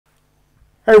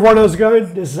Hey everyone, how's it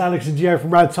going? This is Alex and Gio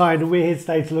from Radd, and we're here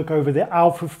today to look over the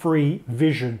Alpha 3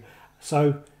 Vision.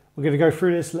 So we're going to go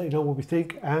through this, let you know what we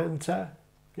think, and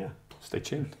yeah. Stay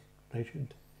tuned. Stay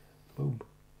tuned. Boom.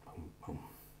 Boom, boom.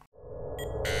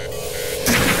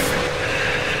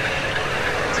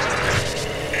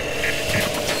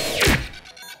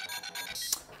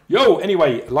 Yo,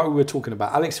 anyway, like we were talking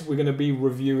about, Alex, we're going to be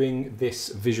reviewing this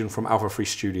Vision from Alpha 3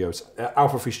 Studios.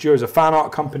 Alpha 3 Studios is a fan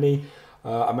art company.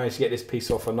 I managed to get this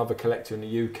piece off another collector in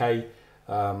the UK.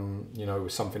 You know, it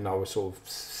was something that I was sort of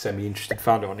semi-interested,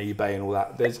 found it on eBay and all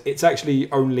that. It's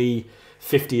actually only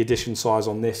 50 edition size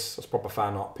on this. It's a proper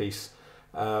fan art piece.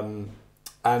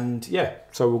 And yeah,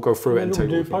 so we'll go through it and tell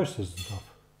you. Do posters and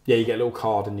stuff? Yeah, you get a little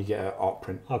card and you get an art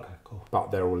print. Okay, cool.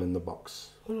 But they're all in the box.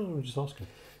 Oh, no, I'm just asking.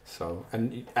 So,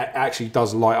 and it actually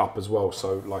does light up as well.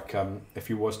 So like if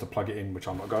you was to plug it in, which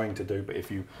I'm not going to do, but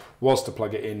if you was to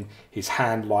plug it in, his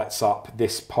hand lights up,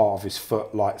 this part of his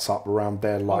foot lights up, around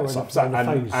there lights up,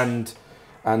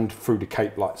 and through the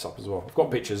cape lights up as well. I've got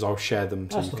pictures, I'll share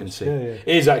them so you can see. Yeah, yeah.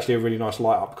 It is actually a really nice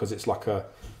light up because it's like a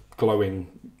glowing,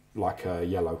 like a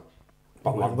yellow.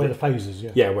 But like where the phases,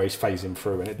 yeah. Yeah, where he's phasing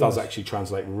through, and it does actually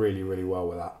translate really, really well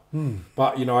with that.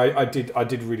 But you know, I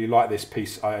did really like this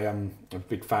piece. I am a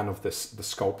big fan of the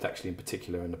sculpt actually in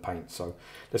particular and the paint. So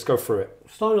let's go through it.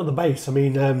 Starting on the base, I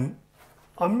mean, I'm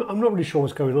not really sure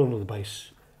what's going on the base.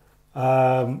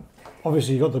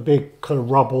 Obviously, you got the big kind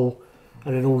of rubble,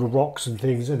 and then all the rocks and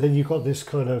things, and then you've got this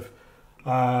kind of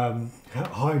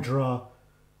Hydra.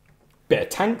 Bit of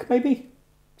tank, maybe.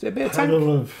 Is it a bit of tank?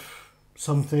 Of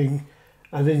something.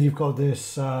 And then you've got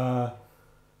this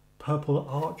purple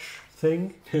arch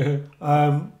thing.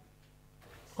 I'm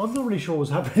not really sure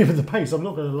what's happening with the base, I'm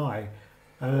not going to lie.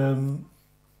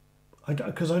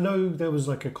 Because I know there was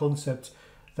like a concept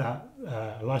that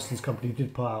a licensed company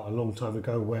did put out a long time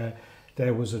ago where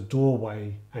there was a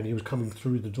doorway and he was coming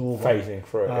through the doorway. Phasing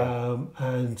through it, yeah.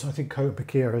 And I think Kota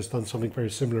Bakir has done something very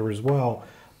similar as well.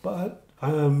 But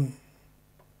yeah,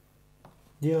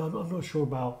 I'm not sure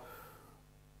about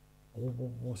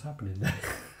what's happening there.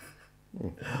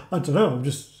 I don't know. I'm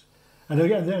just, and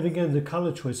again, the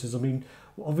color choices. I mean,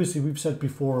 obviously, we've said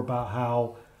before about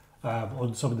how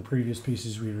on some of the previous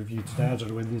pieces we reviewed today. I don't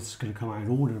know when this is going to come out in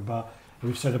order, but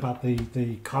we've said about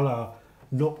the color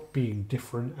not being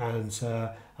different and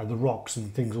the rocks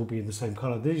and things all being the same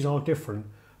color. These are different,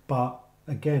 but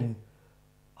again,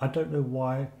 I don't know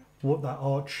what that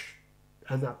arch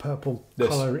and that purple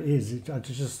color is.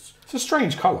 It's a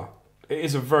strange color. It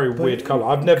is a very weird colour.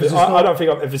 I don't think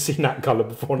I've ever seen that colour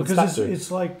before. Because it's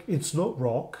like, it's not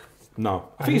rock. No.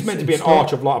 I think it's meant to be an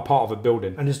arch of like a part of a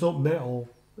building. And it's not metal.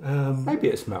 Maybe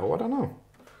it's metal, I don't know.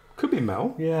 Could be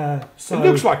metal. Yeah. So it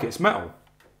looks like it's metal.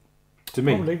 To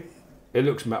me. Probably. It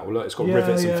looks metal. Look, it's got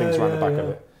rivets and things around the back of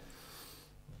it.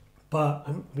 But,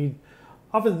 I mean,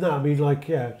 other than that, I mean, like,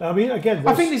 yeah. I mean, again,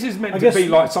 I think this is meant to be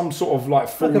like some sort of like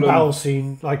fallen... Like a battle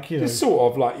scene, like, you know. It's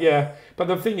sort of like, yeah. But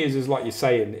the thing is like you're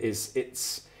saying, is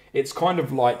it's kind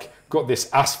of like got this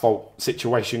asphalt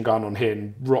situation going on here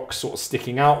and rocks sort of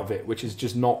sticking out of it, which is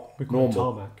just not normal.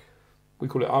 Tarmac. We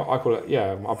call it, I call it,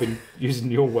 yeah, I've been using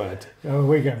your word. Oh,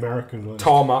 we get American words.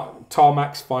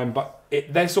 Tarmac's fine, but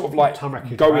they're sort of like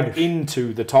going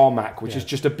into the tarmac, which is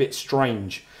just a bit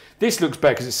strange. This looks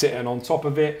better because it's sitting on top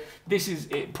of it.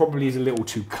 It probably is a little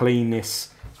too clean, this.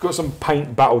 It's got some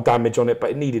paint battle damage on it,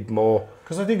 but it needed more.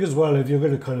 Because I think as well, if you're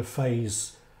going to kind of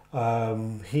phase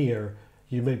here,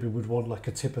 you maybe would want like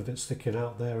a tip of it sticking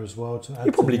out there as well.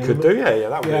 You probably could do, yeah,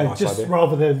 that would be a nice idea.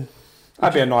 Rather than...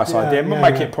 That'd be a nice idea.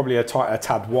 Make it probably a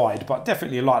tad wide, but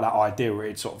definitely like that idea where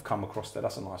it'd sort of come across there.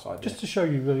 That's a nice idea. Just to show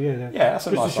you, that's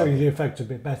a nice idea. Just to show you the effect a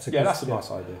bit better. Yeah, that's a nice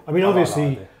idea. I mean,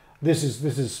 obviously, this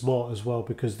is smart as well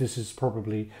because this is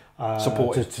probably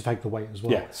to take the weight as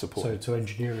well. Yeah, support. So to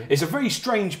engineer it. It's a very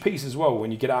strange piece as well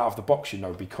when you get out of the box, you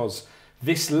know, because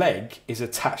this leg is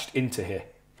attached into here,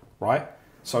 right?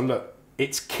 So look,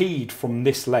 it's keyed from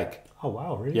this leg. Oh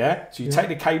wow, really? Yeah. So you take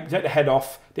the cape, take the head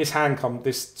off. This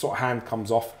sort of hand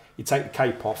comes off. You take the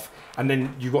cape off, and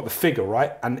then you got the figure,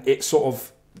 right? And it sort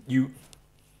of you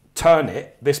turn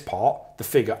it, this part, the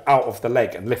figure, out of the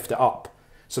leg and lift it up.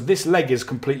 So this leg is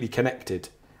completely connected,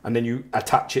 and then you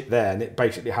attach it there, and it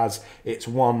basically has its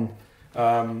one.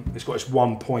 It's got its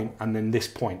one point, and then this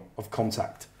point of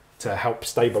contact to help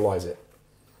stabilize it.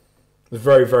 It's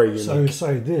very, very unique.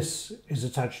 So this is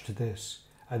attached to this,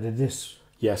 and then this.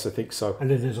 Yes, I think so. And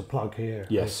then there's a plug here,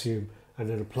 yes. I assume, and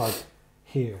then a plug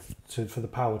here for the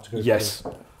power to go. Yes.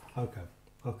 Through. Okay.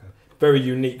 Very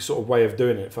unique sort of way of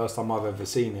doing it. First time I've ever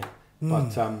seen it.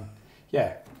 But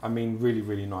yeah, I mean, really,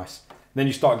 really nice. Then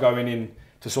you start going in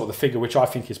to sort of the figure, which I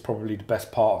think is probably the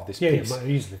best part of this piece. Yeah,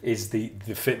 easily. Is the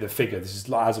figure. This is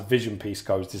like, as a Vision piece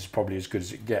goes, this is probably as good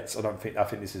as it gets. I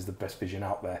think this is the best Vision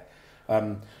out there.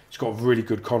 It's got a really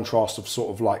good contrast of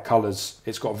sort of like colours.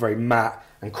 It's got a very matte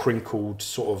and crinkled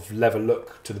sort of leather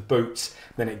look to the boots.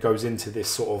 Then it goes into this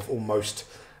sort of almost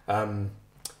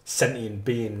sentient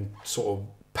being sort of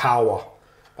power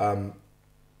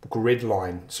grid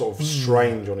line, sort of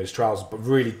strange on his trousers, but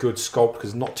really good sculpt because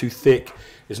it's not too thick,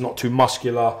 it's not too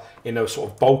muscular in a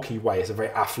sort of bulky way. It's a very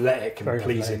athletic and very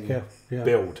pleasing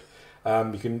build.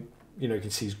 You can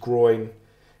see his groin.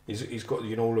 He's got,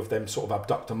 all of them sort of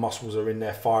abductor muscles are in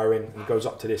there firing, and he goes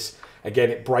up to this again.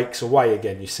 It breaks away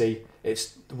again. You see,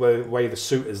 it's the way the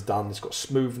suit is done. It's got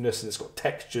smoothness and it's got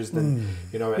textures. Then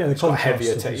it's got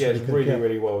heavier texture. Yeah, it's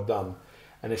really well done.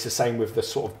 And it's the same with the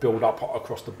sort of build up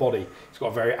across the body. He's got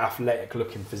a very athletic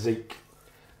looking physique,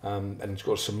 and he's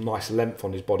got some nice length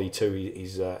on his body too.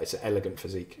 It's an elegant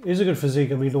physique. It's a good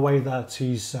physique. I mean, the way that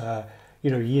he's,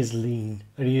 he is lean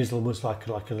and he is almost like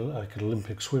an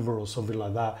Olympic swimmer or something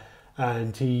like that.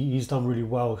 And he's done really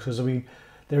well because I mean,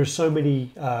 there are so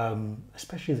many,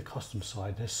 especially the custom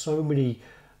side. There's so many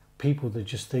people that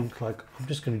just think like, I'm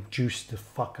just going to juice the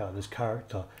fuck out of this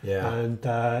character. Yeah.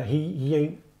 And he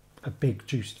ain't a big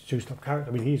juiced up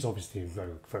character. I mean, he's obviously in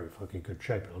very, very fucking good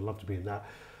shape. I'd love to be in that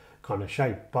kind of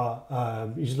shape, but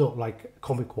he's not like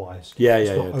comic wise. It's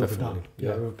not overdone,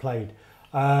 overplayed.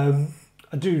 I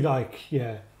do like,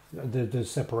 the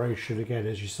separation again,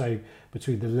 as you say,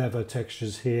 between the leather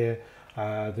textures here,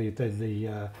 the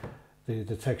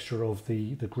texture of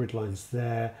the grid lines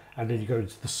there, and then you go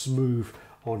into the smooth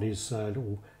on his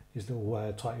little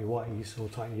tighty whiteys or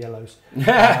tighty yellows, and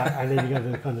then you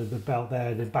go to kind of the belt there,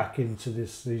 and then back into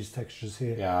these textures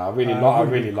here. Yeah, I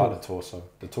really like the torso.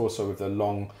 The torso with the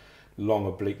long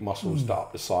oblique muscles that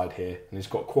up the side here, and he's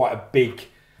got quite a big,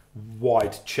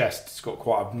 wide chest. It's got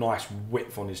quite a nice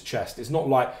width on his chest. It's not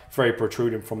like very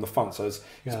protruding from the front. So his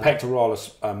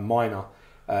pectoralis minor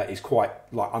is quite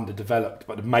like underdeveloped,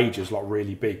 but the major's like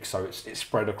really big. So it's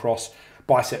spread across.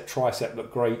 Bicep, tricep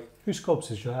look great. Who sculpts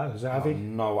his that? Is it Avi?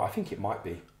 No, I think it might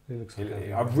be. It looks like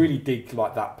Avi. I really dig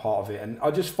like that part of it, and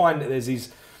I just find that there's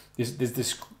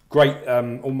this great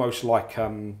almost like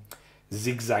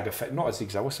zigzag effect. Not a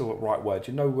zigzag. What's the right word?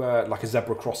 Like a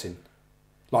zebra crossing,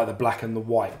 like the black and the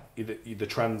white. The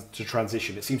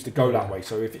transition. It seems to go that way.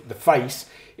 So if the face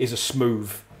is a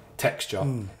smooth texture,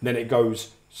 then it goes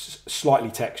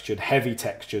slightly textured, heavy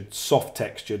textured, soft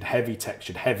textured, heavy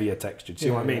textured, heavier textured.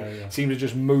 See what I mean? It seems to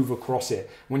just move across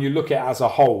it. When you look at it as a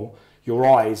whole, your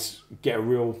eyes get a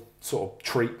real sort of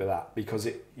treat with that because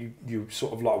you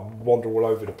sort of like wander all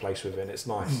over the place with it, and it's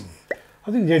nice.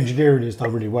 I think the engineering is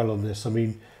done really well on this. I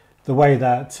mean, the way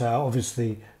that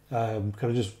obviously, can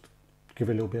I just give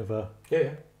it a little bit of a... Yeah.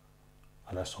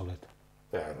 Oh, that's solid.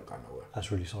 Yeah, I don't know. That's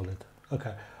really solid.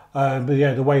 Okay. But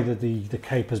yeah, the way that the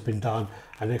cape has been done,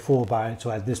 and they thought about it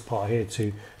to add this part here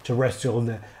to rest it on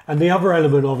there. And the other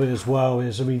element of it as well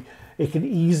is, I mean, it can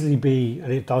easily be,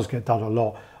 and it does get done a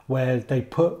lot, where they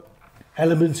put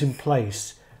elements in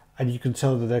place and you can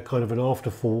tell that they're kind of an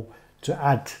afterthought to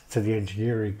add to the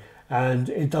engineering. And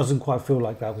it doesn't quite feel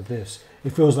like that with this.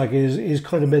 It feels like it is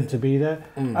kind of meant to be there.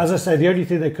 As I say, the only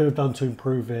thing they could have done to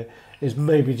improve it is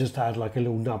maybe just add like a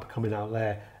little nub coming out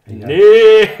there. It's going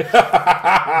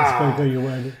to go your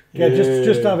way. Yeah,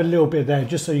 just have a little bit there,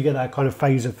 just so you get that kind of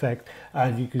phase effect,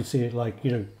 and you can see it like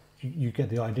you get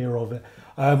the idea of it.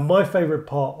 My favourite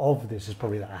part of this is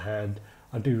probably that hand.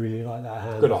 I do really like that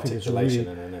hand. Good articulation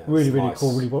in it. Really nice.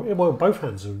 Cool. Really well, both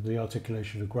hands are, the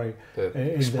articulation are great.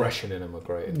 The expression in them are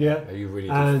great. Yeah, you really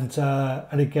do.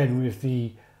 And again with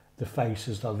the face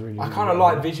has done really. I kind of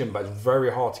like Vision, but it's very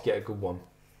hard to get a good one.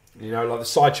 Like the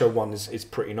Sideshow one is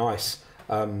pretty nice.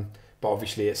 But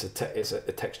obviously it's a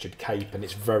textured cape and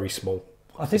it's very small.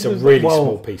 I think it's a really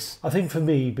small piece. I think for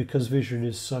me, because Vision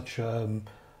is such a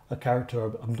character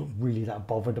I'm not really that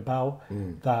bothered about,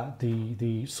 that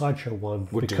the Sideshow one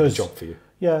would do the job for you.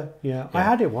 Yeah. I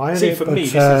had it. For me,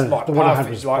 this is like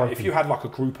perfect. Like if you had like a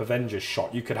group Avengers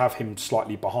shot, you could have him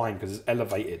slightly behind because it's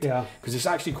elevated. Yeah. Because it's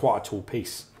actually quite a tall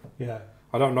piece. Yeah.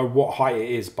 I don't know what height it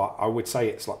is, but I would say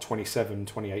it's like 27,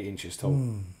 28 inches tall.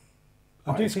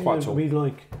 I do think it would be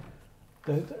like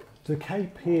the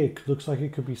cape here looks like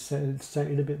it could be set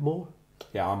in a bit more.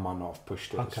 Yeah, I might not have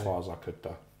pushed it as far as I could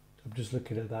though. I'm just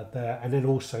looking at that there, and then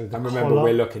also the remember collar.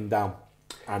 We're looking down.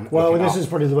 And this is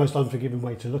probably the most unforgiving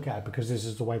way to look at it because this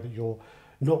is the way that you're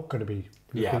not going to be.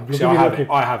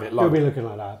 I have it low. You'll be looking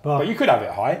like that, but you could have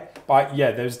it high. But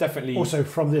yeah, there's definitely also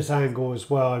from this angle as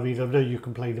well. I mean, I know you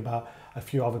complained about a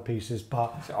few other pieces,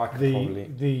 but So I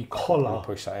could the collar,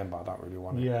 push that in, but I don't really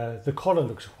want it. yeah, the collar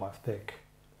looks quite thick.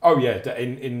 Oh yeah,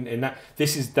 in that,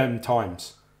 this is them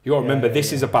times. You got to remember,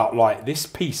 this is about like, this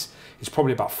piece is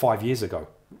probably about 5 years ago.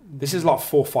 This is like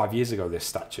 4 or 5 years ago, this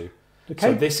statue.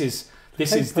 So this is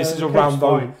around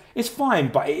though. Fine. It's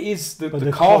fine, but it is the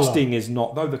casting collar is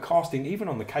not though. The casting, even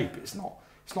on the cape, it's not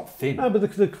thin. No, but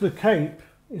the cape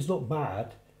is not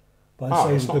bad.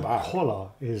 But it's not the bad. Collar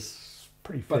is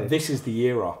pretty thick. But this is the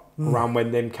era around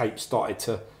when them capes started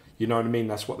to, you know what I mean?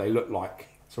 That's what they look like.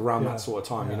 It's around that sort of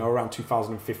time, you know, around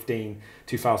 2015,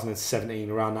 2017,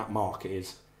 around that mark it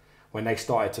is, when they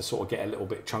started to sort of get a little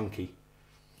bit chunky,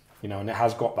 you know, and it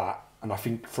has got that. And I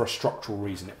think for a structural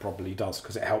reason it probably does,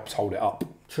 because it helps hold it up.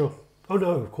 Sure. Oh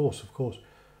no, of course.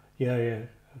 Yeah.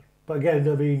 But again,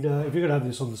 I mean, if you're going to have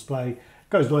this on display, it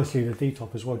goes nicely in a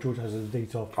D-top as well. George has a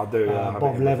D-top. I do,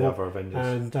 bottom level. Other Avengers.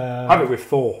 And I have it with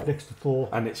Thor. Next to Thor.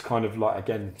 And it's kind of like,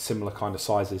 again, similar kind of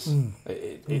sizes.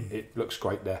 It looks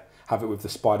great there. Have it with the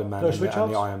Spider-Man and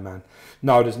the Iron Man.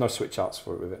 No, there's no switch outs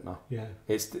for it with it, no. Yeah.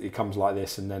 It comes like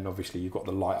this, and then obviously you've got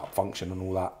the light up function and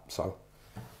all that, so.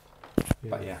 Yeah.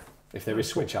 But yeah, if there is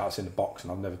switch outs in the box,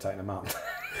 and I've never taken them out.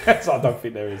 So I don't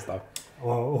think there is though.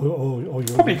 Or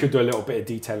probably could do a little bit of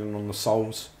detailing on the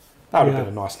soles. That would have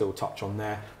been a nice little touch on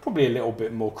there. Probably a little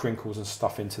bit more crinkles and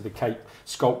stuff into the cape,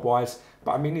 sculpt-wise.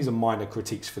 But I mean, these are minor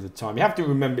critiques for the time. You have to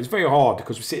remember, it's very hard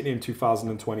because we're sitting in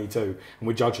 2022 and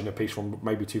we're judging a piece from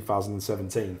maybe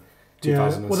 2017,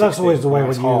 2016. Well, that's always the way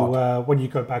when you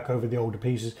go back over the older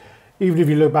pieces. Even if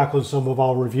you look back on some of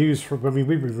our reviews, we've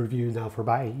been reviewing now for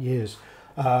about 8 years.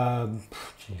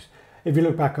 If you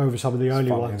look back over some of the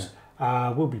early ones,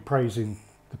 we'll be praising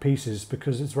the pieces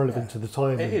because it's relevant to the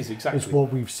time. It is, exactly. It's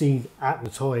what we've seen at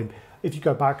the time. If you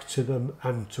go back to them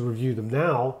and to review them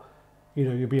now, you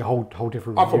know, you'll be a whole different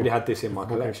review. I probably had this in my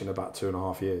collection about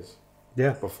 2.5 years.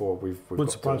 Yeah. Before we've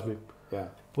wouldn't surprise me. Yeah.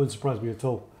 Wouldn't surprise me at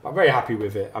all. I'm very happy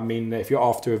with it. I mean, if you're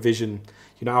after a vision,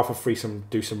 you know, Alpha Free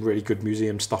do some really good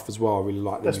museum stuff as well. I really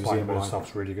like the museum line.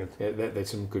 Stuff's really good. Yeah, there's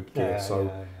some good gear.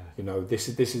 You know, this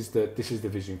is the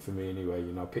vision for me anyway.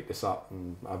 You know, I picked this up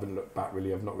and I haven't looked back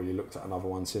really. I've not really looked at another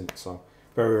one since. So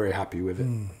very, very happy with it.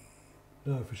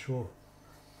 No, for sure.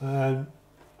 I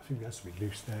think that's a bit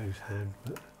loose there, his hand.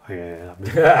 But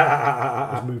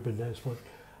there's movement there, it's fine.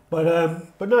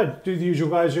 But no, do the usual,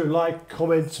 guys. Like,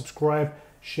 comment, subscribe,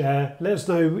 share. Let us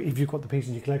know if you've got the piece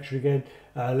in your collection again.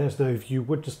 Let us know if you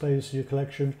would display this in your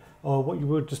collection or what you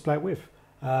would display it with.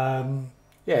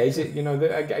 Yeah, is it, you know,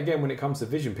 again, when it comes to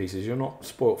vision pieces, you're not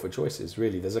spoilt for choices,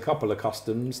 really. There's a couple of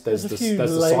customs. There's the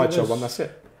Sideshow one, that's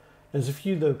it. There's a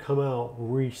few that have come out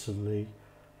recently.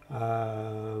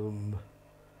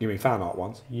 You mean fan art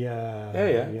ones?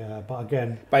 Yeah. But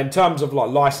again... But in terms of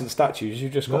like licensed statues,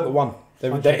 you've just got the one.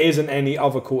 There isn't any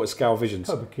other quarter scale visions.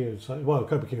 Cobra Kira's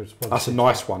That's a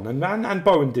nice one. And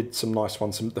Bowen did some nice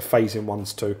ones, the phasing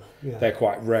ones too. Yeah. They're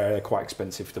quite rare, they're quite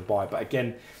expensive to buy. But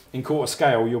again, in quarter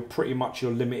scale, you're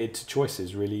limited to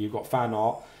choices, really. You've got fan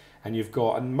art, and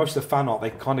most of the fan art, they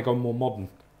kind of go more modern.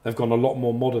 They've gone a lot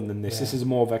more modern than this. Yeah. This is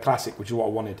more of a classic, which is what I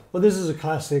wanted. Well, this is a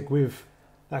classic with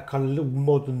that kind of little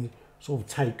modern sort of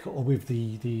take, or with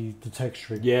the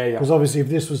texturing. Yeah. Because obviously, if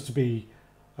this was to be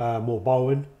more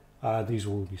Bowen, these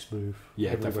will all be smooth.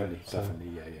 Yeah, definitely.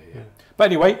 Yeah. But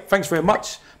anyway, thanks very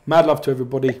much. Mad love to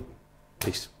everybody.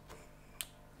 Peace.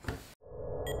 I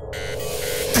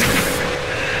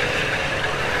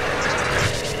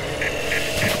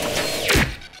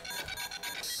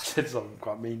said something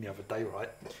quite mean the other day, right?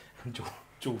 And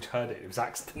George heard it. It was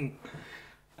accident.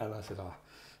 And I said,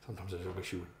 sometimes I just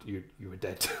wish you were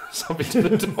dead. Something to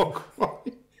the dog.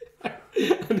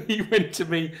 And he went to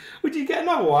me, would you get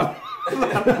another one?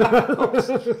 I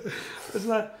was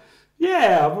like,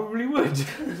 yeah, I probably would.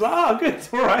 He was like, good,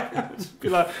 all right. I'd just be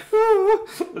like, I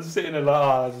was sitting there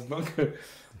like, this is not good.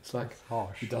 It's like,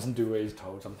 harsh. He doesn't do what he's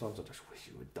told. Sometimes I just wish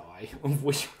you would die. I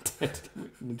wish you were dead.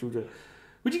 And George went,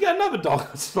 would you get another dog?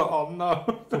 I was like, oh no.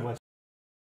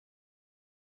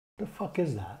 The fuck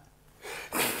is that?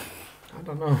 I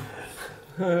don't know.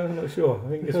 I'm not sure. I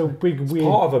think it's weird,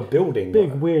 part of a building.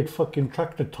 Big weird fucking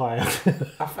tractor tyre.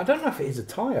 I don't know if it is a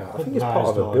tyre. I think it's part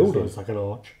of a building. It's like an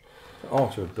arch.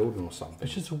 Arch of a building or something.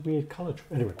 It's just a weird colour.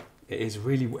 Anyway. It is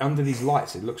really, under these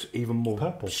lights, it looks even more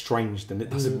purple, strange than it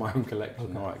does in my own collection.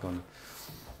 Okay. All right, go on.